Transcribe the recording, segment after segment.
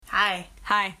Hi.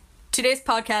 Hi. Today's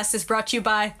podcast is brought to you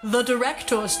by the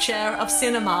Director's Chair of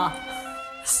Cinema.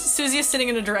 Susie is sitting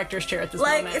in a director's chair at this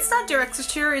moment. It's not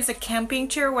director's chair, it's a camping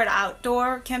chair with an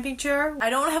outdoor camping chair.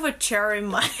 I don't have a chair in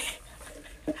my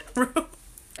room.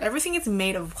 Everything is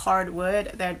made of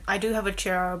hardwood. That I do have a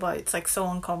chair, but it's like so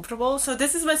uncomfortable. So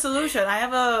this is my solution. I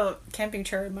have a camping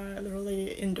chair in my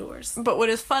literally indoors. But what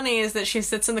is funny is that she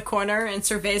sits in the corner and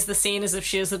surveys the scene as if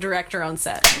she is the director on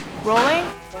set. Rolling.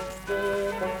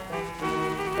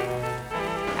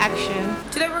 Action.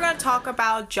 Today we're going to talk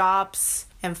about jobs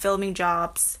and filming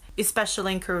jobs,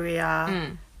 especially in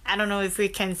Korea. I don't know if we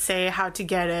can say how to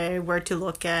get it, where to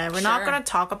look at. We're not going to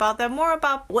talk about that. More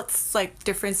about what's like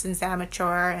difference in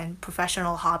amateur and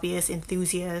professional hobbyist,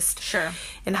 enthusiast. Sure.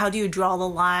 And how do you draw the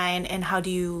line and how do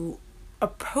you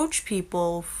approach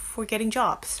people for getting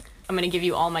jobs? I'm going to give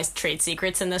you all my trade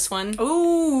secrets in this one.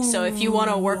 Ooh. So if you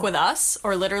want to work with us,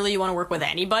 or literally you want to work with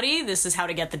anybody, this is how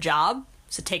to get the job.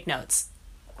 So take notes.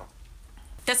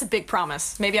 That's a big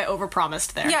promise. Maybe I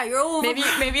overpromised there. Yeah, you're over.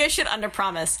 Maybe I should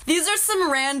underpromise. These are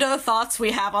some rando thoughts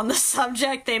we have on the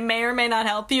subject. They may or may not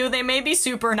help you. They may be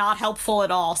super not helpful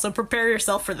at all. So prepare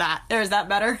yourself for that. Is that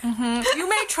better? Mm-hmm. You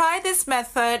may try this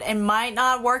method and might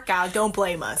not work out. Don't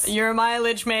blame us. Your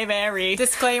mileage may vary.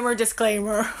 Disclaimer.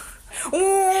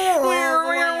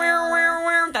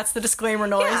 That's the disclaimer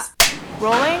noise. Yeah.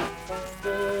 Rolling.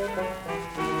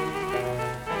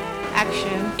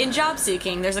 Action. In job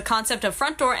seeking, there's a concept of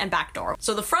front door and back door.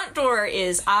 So the front door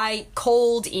is I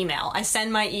cold email. I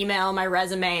send my email, my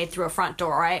resume through a front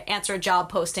door. I answer a job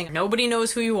posting. Nobody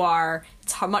knows who you are.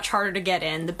 It's much harder to get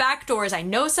in. The back door is I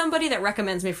know somebody that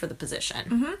recommends me for the position.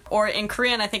 Mm-hmm. Or in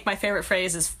Korean, I think my favorite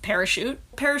phrase is parachute.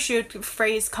 Parachute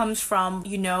phrase comes from,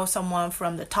 you know, someone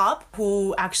from the top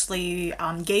who actually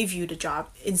gave you the job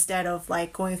instead of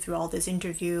like going through all this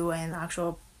interview and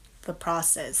the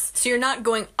process. So you're not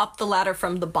going up the ladder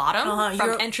from the bottom,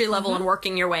 from entry level and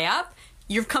working your way up.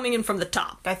 You're coming in from the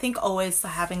top. I think always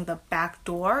having the back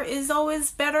door is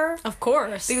always better. Of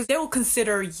course. Because they will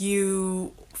consider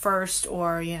you first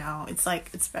or, you know, it's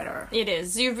better. It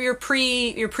is. You're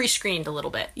pre-screened a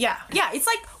little bit. Yeah. Yeah, it's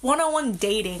like one-on-one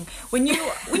dating. When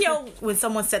when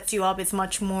someone sets you up, it's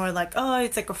much more like, oh,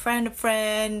 it's like a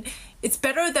friend. It's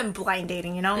better than blind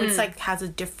dating, you know? It's like has a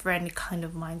different kind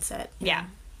of mindset. Yeah.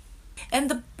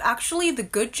 And the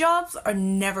good jobs are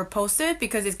never posted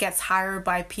because it gets hired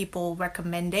by people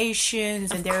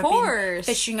recommendations and they're been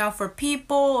fishing out for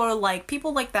people or like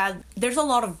people like that. There's a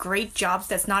lot of great jobs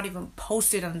that's not even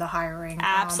posted on the hiring.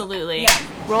 Absolutely. Yeah.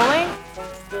 Rolling.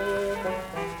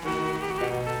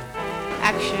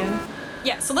 Action.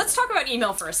 Yeah, so let's talk about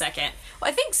email for a second. Well,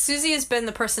 I think Susie has been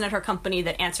the person at her company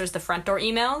that answers the front door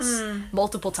emails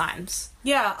multiple times.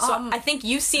 Yeah. So I think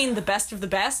you've seen the best of the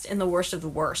best and the worst of the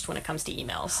worst when it comes to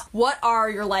emails. What are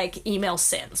your, email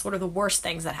sins? What are the worst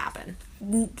things that happen?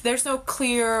 There's no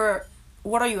clear...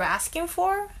 What are you asking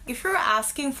for? If you're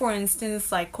asking, for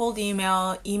instance, like cold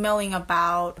emailing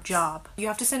about job, you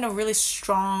have to send a really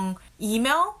strong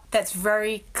email that's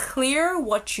very clear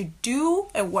what you do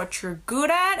and what you're good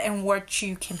at and what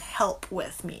you can help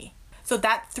with me. So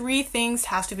that 3 things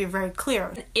has to be very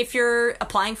clear. If you're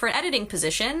applying for an editing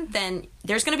position, then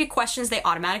there's going to be questions they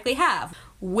automatically have.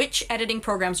 Which editing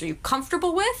programs are you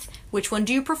comfortable with? Which one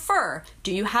do you prefer?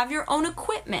 Do you have your own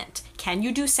equipment? Can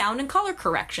you do sound and color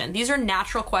correction? These are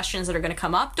natural questions that are going to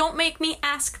come up. Don't make me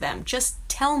ask them. Just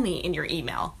tell me in your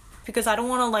email. Because I don't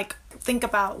want to think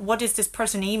about what is this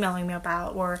person emailing me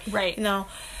about or, right. You know.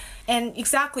 And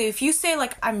exactly, if you say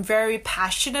I'm very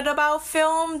passionate about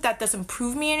film, that doesn't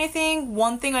prove me anything.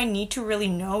 One thing I need to really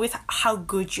know is how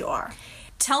good you are.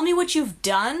 Tell me what you've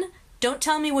done. Don't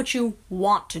tell me what you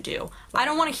want to do. I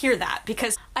don't want to hear that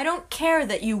because I don't care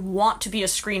that you want to be a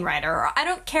screenwriter or I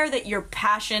don't care that your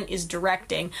passion is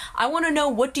directing. I want to know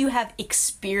what do you have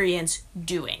experience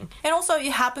doing. And also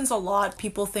it happens a lot.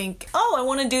 People think, oh, I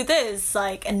want to do this,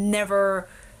 and never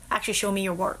actually show me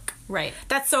your work. Right.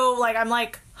 That's so I'm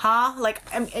like, huh?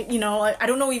 I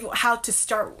don't know even how to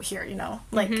start here,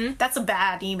 That's a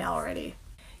bad email already.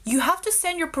 You have to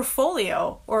send your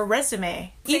portfolio or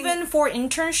resume, even for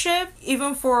internship,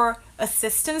 even for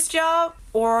assistance job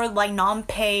or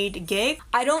non-paid gig.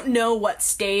 I don't know what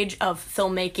stage of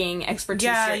filmmaking expertise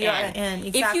you're in.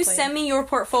 Exactly. If you send me your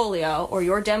portfolio or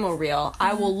your demo reel,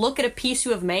 I will look at a piece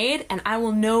you have made and I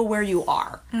will know where you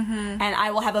are. Mm-hmm. And I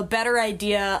will have a better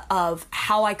idea of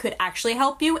how I could actually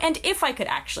help you and if I could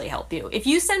actually help you. If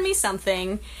you send me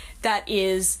something that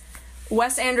is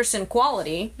Wes Anderson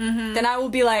quality, then I will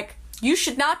be like, You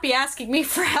should not be asking me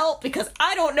for help because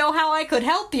I don't know how I could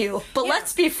help you. But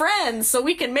let's be friends so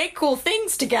we can make cool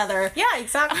things together. Yeah,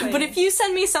 exactly. But if you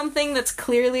send me something that's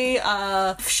clearly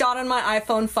a shot on my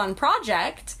iPhone fun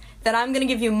project, then I'm going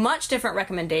to give you much different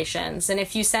recommendations. And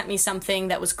if you sent me something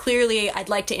that was clearly, I'd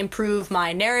like to improve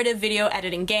my narrative video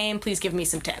editing game, please give me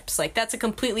some tips. Like, that's a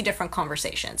completely different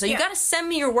conversation. So you got to send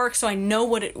me your work so I know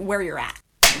where you're at.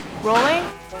 Rolling.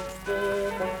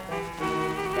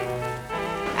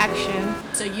 Action.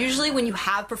 So usually when you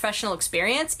have professional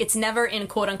experience, it's never in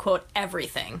quote-unquote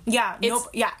everything. Yeah, nope.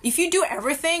 Yeah, if you do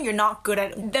everything, you're not good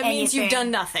at That means you've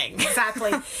done nothing.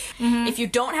 Exactly. If you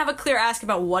don't have a clear ask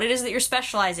about what it is that you're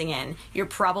specializing in, you're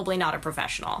probably not a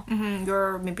professional.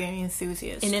 You're maybe an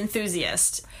enthusiast. An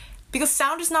enthusiast. Because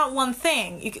sound is not one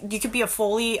thing. You could be a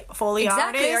Foley Exactly.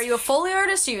 artist. Are you a Foley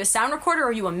artist? Are you a sound recorder?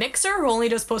 Are you a mixer who only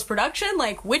does post-production?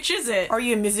 Like, which is it? Are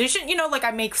you a musician? You know, like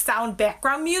I make sound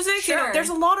background music. Sure. You know, there's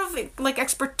a lot of like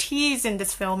expertise in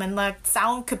this film, and like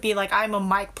sound could be like I'm a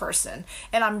mic person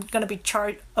and I'm gonna be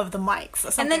charged of the mics.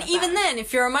 Or And then like even that. then,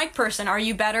 if you're a mic person, are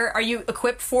you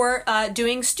equipped for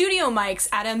doing studio mics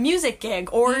at a music gig?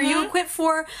 Or are you equipped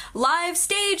for live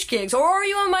stage gigs? Or are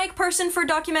you a mic person for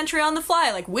documentary on the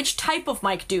fly? Like, which type of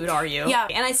mic dude are you? Yeah.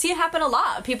 And I see it happen a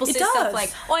lot. People say does. stuff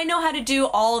like, oh, I know how to do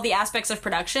all of the aspects of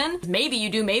production. Maybe you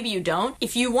do, maybe you don't.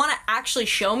 If you want to actually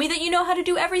show me that you know how to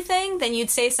do everything, then you'd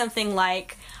say something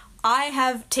like, I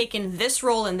have taken this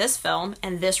role in this film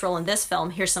and this role in this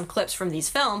film. Here's some clips from these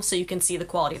films so you can see the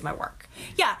quality of my work.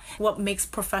 Yeah, what makes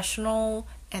professional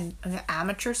and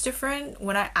amateurs different?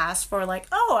 When I asked for like,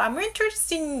 oh, I'm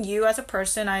interested in you as a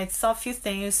person, I saw a few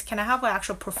things. Can I have an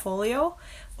actual portfolio?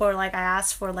 Or like I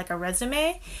asked for like a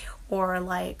resume or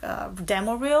like a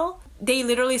demo reel. They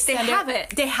literally have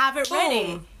it. They have it ready.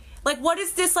 Boom. Like, what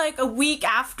is this, like, a week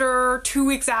after, 2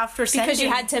 weeks after sending? Because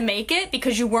you had to make it,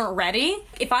 because you weren't ready.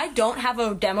 If I don't have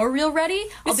a demo reel ready,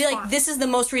 I'll be like, this is the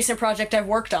most recent project I've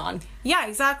worked on. Yeah,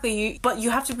 exactly. But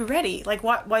you have to be ready. Like,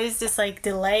 why is this, like,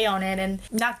 delay on it and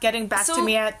not getting back to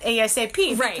me at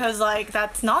ASAP? Right. Because, like,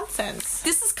 that's nonsense.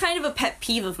 This is kind of a pet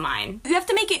peeve of mine. You have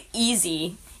to make it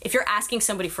easy if you're asking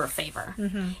somebody for a favor.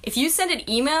 If you send an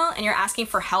email and you're asking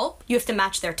for help, you have to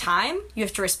match their time, you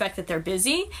have to respect that they're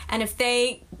busy, and if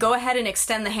they go ahead and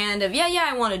extend the hand of, yeah,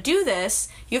 I want to do this,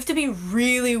 you have to be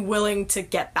really willing to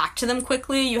get back to them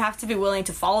quickly, you have to be willing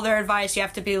to follow their advice, you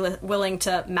have to be willing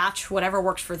to match whatever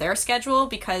works for their schedule,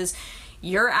 because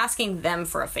you're asking them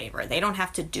for a favor. They don't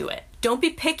have to do it. Don't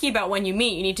be picky about when you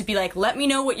meet. You need to be like, let me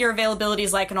know what your availability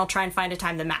is like and I'll try and find a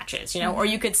time that matches, you know? Or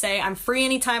you could say, I'm free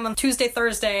anytime on Tuesday,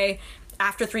 Thursday,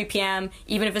 after 3 p.m.,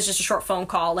 even if it's just a short phone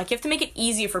call. Like, you have to make it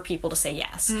easy for people to say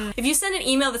yes. If you send an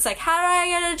email that's like, how do I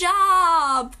get a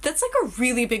job? That's like a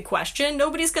really big question.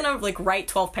 Nobody's gonna like write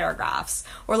 12 paragraphs.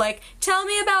 Or like, tell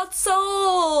me about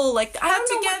Seoul. Like, I How don't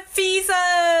to know get visas.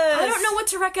 I don't know what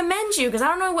to recommend you because I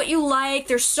don't know what you like.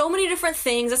 There's so many different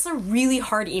things. That's a really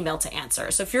hard email to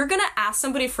answer. So if you're going to ask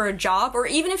somebody for a job, or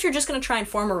even if you're just going to try and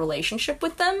form a relationship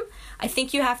with them, I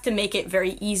think you have to make it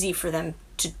very easy for them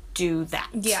to do that.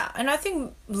 Yeah, and I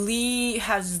think Lee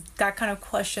has that kind of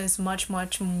questions much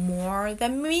more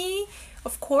than me,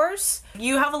 of course.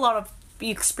 You have a lot of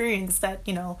experience that,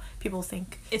 you know, people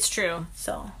think. It's true.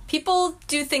 So People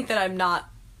do think that I'm not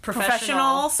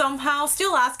professional somehow,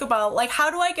 still ask about like, how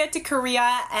do I get to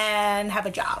Korea and have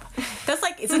a job? That's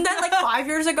like, isn't that like 5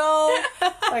 years ago?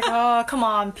 Like, oh, come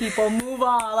on, people, move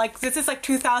on. Like, this is like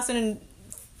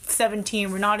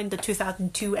 2017, we're not in the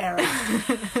 2002 era.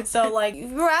 So like,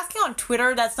 if you're asking on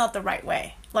Twitter, that's not the right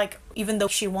way. Like, even though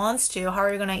she wants to, how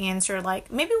are you gonna answer like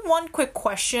maybe one quick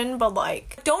question, but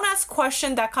like, don't ask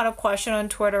that kind of question on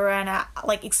Twitter and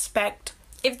like expect.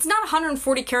 If it's not a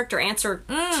 140 character answer to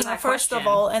that First question, of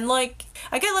all, and like,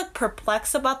 I get like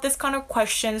perplexed about this kind of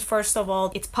questions. First of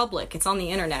all, it's public. It's on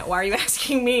the internet. Why are you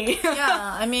asking me?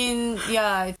 yeah, I mean,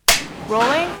 yeah.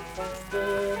 Rolling.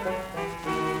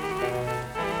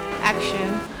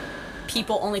 Action.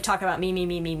 People only talk about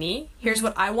me. Here's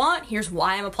what I want. Here's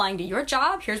why I'm applying to your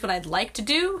job. Here's what I'd like to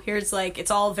do. Here's like, it's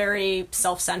all very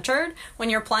self-centered. When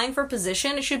you're applying for a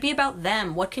position, it should be about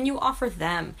them. What can you offer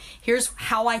them? Here's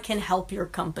how I can help your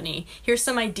company. Here's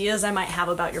some ideas I might have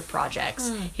about your projects.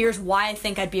 Here's why I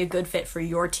think I'd be a good fit for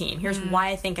your team. Here's why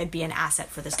I think I'd be an asset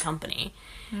for this company.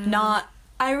 Not,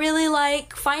 I really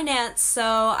like finance,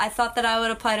 so I thought that I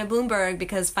would apply to Bloomberg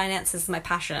because finance is my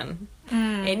passion.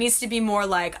 It needs to be more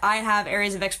like, I have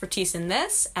areas of expertise in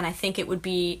this, and I think it would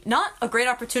be not a great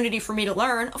opportunity for me to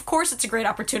learn. Of course it's a great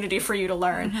opportunity for you to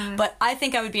learn, but I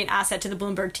think I would be an asset to the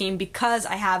Bloomberg team because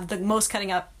I have the most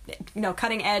cutting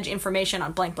edge information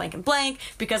on blank, blank, and blank,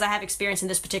 because I have experience in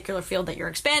this particular field that you're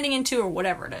expanding into, or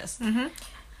whatever it is.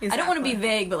 I don't want to be Exactly.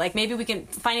 vague, but like maybe we can.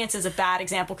 Finance is a bad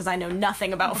example because I know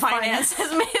nothing about finance.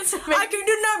 I can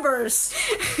do numbers.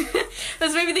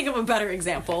 Let's maybe think of a better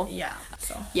example. Yeah.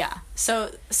 So. Yeah.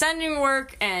 So sending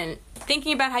work and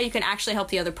thinking about how you can actually help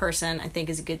the other person, I think,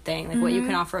 is a good thing. Like what you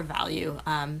can offer of value.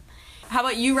 How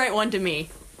about you write one to me?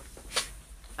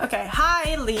 Okay,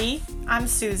 hi Lee, I'm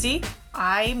Susie.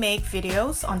 I make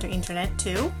videos on the internet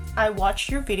too. I watched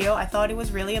your video, I thought it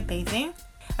was really amazing.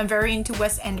 I'm very into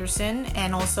Wes Anderson,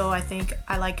 and also I think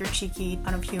I like your cheeky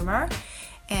kind of humor.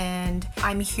 And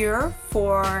I'm here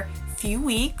for a few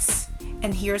weeks,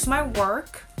 and here's my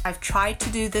work. I've tried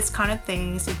to do this kind of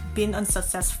things. It's been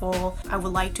unsuccessful. I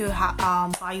would like to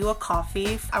buy you a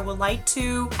coffee. I would like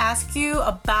to ask you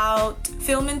about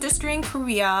film industry in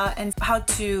Korea and how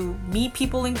to meet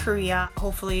people in Korea.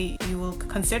 Hopefully you will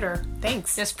consider.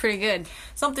 Thanks. That's pretty good.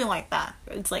 Something like that.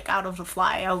 It's like out of the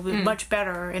fly. I'll be much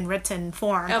better in written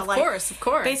form. Of But, like,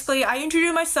 course. basically, I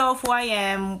introduce myself, who I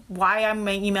am, why I'm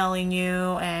emailing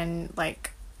you, and like,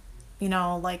 you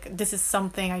know, like, this is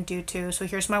something I do too. So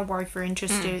here's my work if you're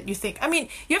interested. You think, I mean,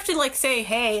 you have to like say,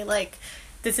 hey, like,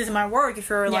 this is my work if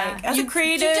you're like, as a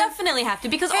creative. You definitely have to,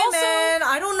 because Hey also... man,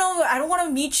 I don't know. I don't want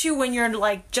to meet you when you're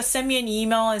like, just send me an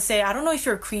email and say, I don't know if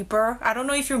you're a creeper. I don't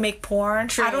know if you make porn.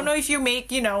 True. I don't know if you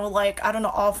make, you know, like, I don't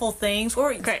know, awful things.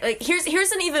 Or Okay, like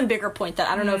here's an even bigger point that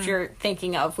I don't know if you're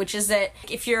thinking of, which is that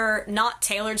if you're not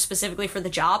tailored specifically for the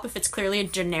job, if it's clearly a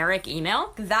generic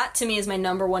email, that to me is my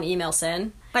number one email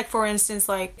sin. like, for instance,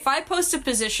 like, If I post a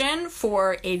position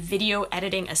for a video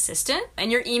editing assistant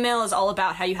and your email is all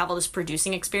about how you have all this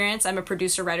producing experience, I'm a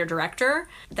producer, writer, director,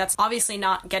 that's obviously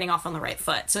not getting off on the right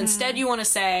foot. So instead you want to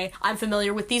say, I'm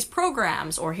familiar with these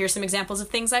programs, or here's some examples of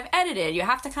things I've edited. You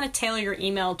have to kind of tailor your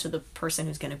email to the person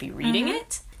who's going to be reading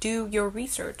it. do your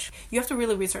research. You have to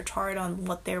really research hard on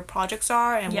what their projects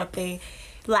are and Yep. what they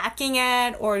lacking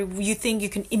at, or you think you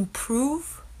can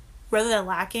improve. Rather than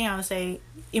lacking, I would say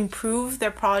improve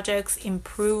their projects,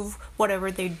 improve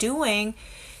whatever they're doing.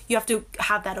 You have to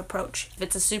have that approach. If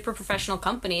it's a super professional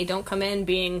company, don't come in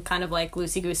being kind of like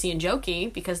loosey-goosey and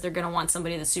jokey, because they're going to want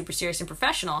somebody that's super serious and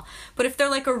professional. But if they're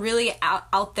like a really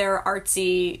out there,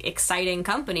 artsy, exciting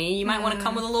company, you might want to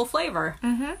come with a little flavor.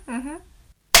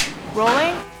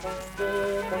 Rolling.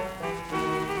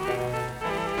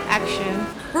 Action.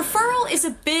 Referral is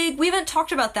a big... We haven't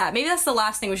talked about that. Maybe that's the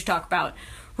last thing we should talk about.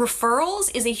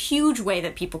 Referrals is a huge way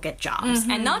that people get jobs.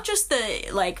 And not just the,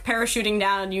 like, parachuting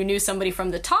down, you knew somebody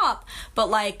from the top, but,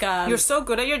 like... You're so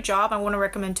good at your job, I want to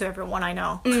recommend to everyone I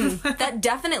know. that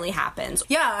definitely happens.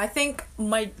 Yeah, I think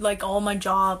all my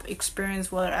job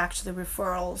experience were actually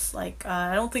referrals. Like,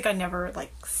 I don't think I never,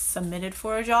 like, submitted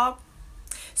for a job.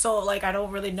 So, like, I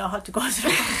don't really know how to go to the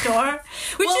front door,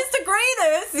 which Well, is the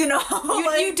greatest, you know?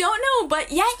 You don't know,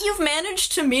 but yet you've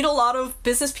managed to meet a lot of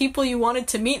business people you wanted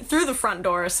to meet through the front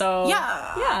door, so...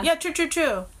 Yeah,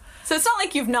 true. So it's not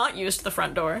like you've not used the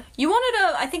front door.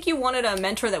 I think you wanted a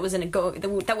mentor that was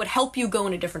that would help you go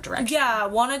in a different direction. Yeah,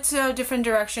 wanted to a different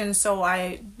direction, so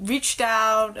I reached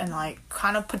out and, like,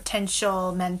 kind of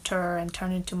potential mentor and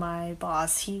turned into my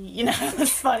boss. He, you know, it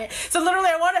was funny. So literally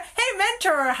I wanted, hey,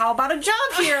 mentor, how about a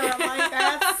job here? I'm like,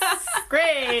 that's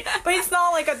great. But it's not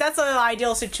like, that's an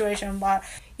ideal situation, but,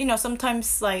 you know,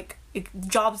 sometimes, like,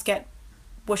 jobs get,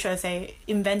 what should I say,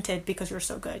 invented because you're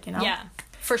so good, you know? Yeah.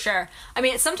 For sure. I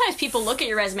mean, sometimes people look at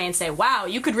your resume and say, wow,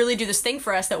 you could really do this thing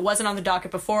for us that wasn't on the docket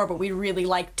before, but we'd really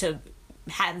like to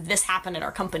have this happen at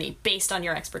our company based on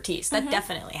your expertise. That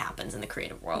definitely happens in the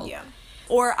creative world. Yeah.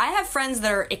 Or I have friends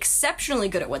that are exceptionally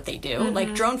good at what they do.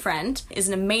 Like Drone Friend is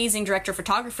an amazing director of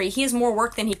photography. He has more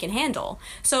work than he can handle.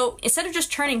 So instead of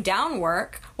just turning down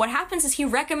work, what happens is he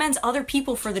recommends other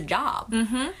people for the job.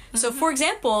 So for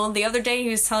example, the other day he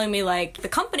was telling me, like, the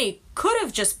company could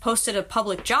have just posted a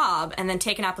public job and then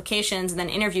taken applications and then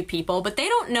interviewed people, but they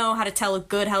don't know how to tell a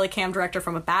good helicam director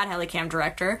from a bad helicam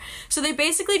director. So they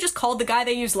basically just called the guy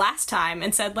they used last time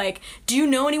and said, like, do you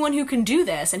know anyone who can do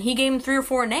this? And he gave them 3 or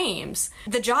 4 names.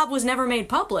 The job was never made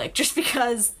public just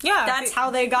because that's how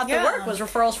they got the work, was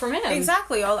referrals from him.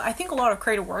 Exactly. I think a lot of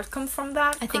creative work comes from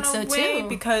that. I think kind of so, way, too.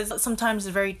 because sometimes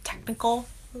it's very technical,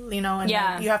 you know, and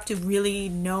like, you have to really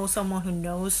know someone who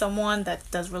knows someone that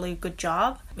does really good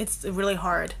job. It's really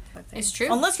hard. I think. It's true.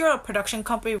 Unless you're a production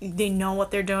company, they know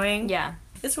what they're doing. Yeah.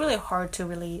 It's really hard to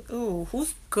really,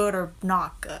 who's good or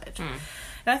not good. And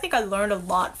I think I learned a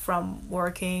lot from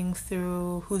working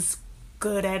through who's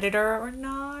good editor or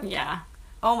not. Yeah.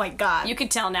 Oh my god. You can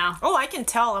tell now. Oh, I can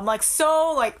tell. I'm like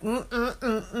so like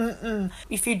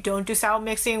If you don't do sound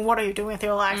mixing, what are you doing with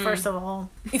your life? First of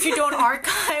all, if you don't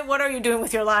archive, what are you doing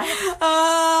with your life?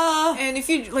 And if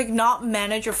you like not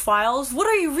manage your files, what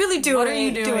are you really doing? What are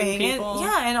you doing, people? And,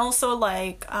 yeah, and also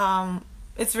like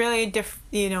it's really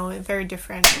very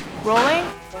different. Rolling.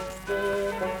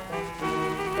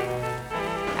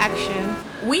 Action.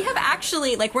 We have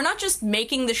actually, like, we're not just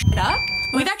making the shit up.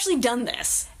 We've actually done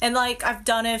this. And like I've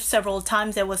done it several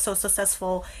times. It was so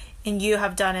successful, and you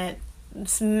have done it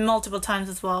multiple times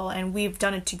as well. And we've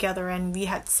done it together, and we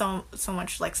had so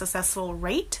much like successful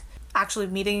rate. Actually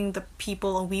meeting the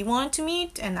people we wanted to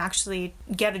meet, and actually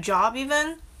get a job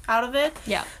even out of it.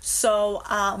 Yeah. So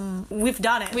we've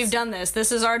done it. We've done this.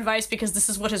 This is our advice because this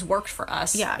is what has worked for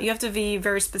us. Yeah, you have to be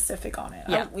very specific on it.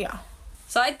 Yeah. Yeah.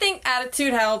 So I think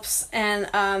attitude helps, and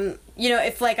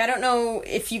if like I don't know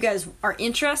if you guys are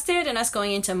interested in us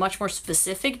going into much more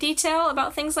specific detail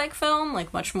about things like film,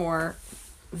 like much more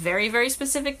very, very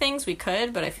specific things, we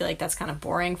could, but I feel like that's kind of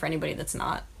boring for anybody that's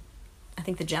not. I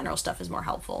think the general stuff is more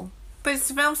helpful. But it's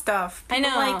film stuff. I People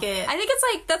know. like it. I think it's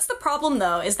like that's the problem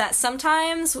though, is that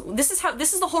sometimes this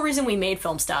is the whole reason we made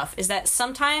film stuff, is that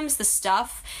sometimes the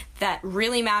stuff that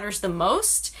really matters the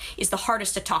most is the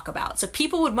hardest to talk about. So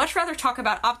people would much rather talk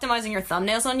about optimizing your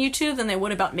thumbnails on YouTube than they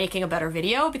would about making a better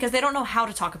video, because they don't know how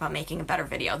to talk about making a better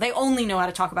video. They only know how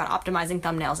to talk about optimizing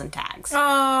thumbnails and tags.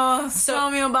 Oh,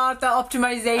 tell me about the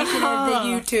optimization of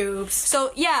the YouTubes.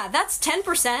 So yeah, that's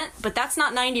 10%, but that's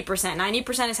not 90%.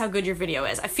 90% is how good your video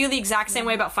is. I feel the exact same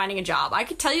way about finding a job. I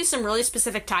could tell you some really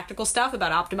specific tactical stuff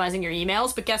about optimizing your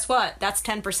emails, but guess what? That's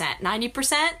 10%.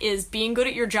 90% is being good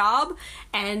at your job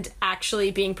and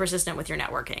actually being persistent with your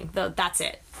networking. That's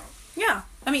it. Yeah.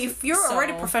 I mean, if you're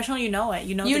already professional, you know it.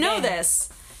 You know this.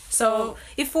 So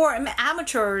if for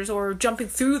amateurs or jumping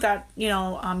through that,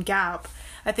 gap,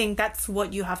 I think that's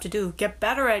what you have to do. Get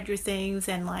better at your things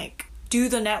and like do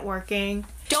the networking.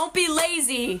 Don't be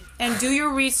lazy. And do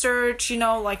your research,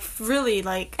 really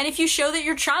like. And if you show that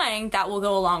you're trying, that will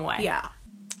go a long way. Yeah.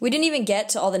 We didn't even get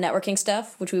to all the networking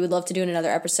stuff, which we would love to do in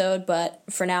another episode, but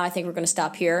for now I think we're going to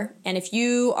stop here. And if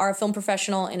you are a film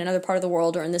professional in another part of the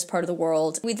world or in this part of the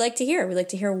world, we'd like to hear. We'd like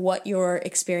to hear what your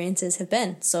experiences have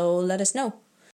been, so let us know.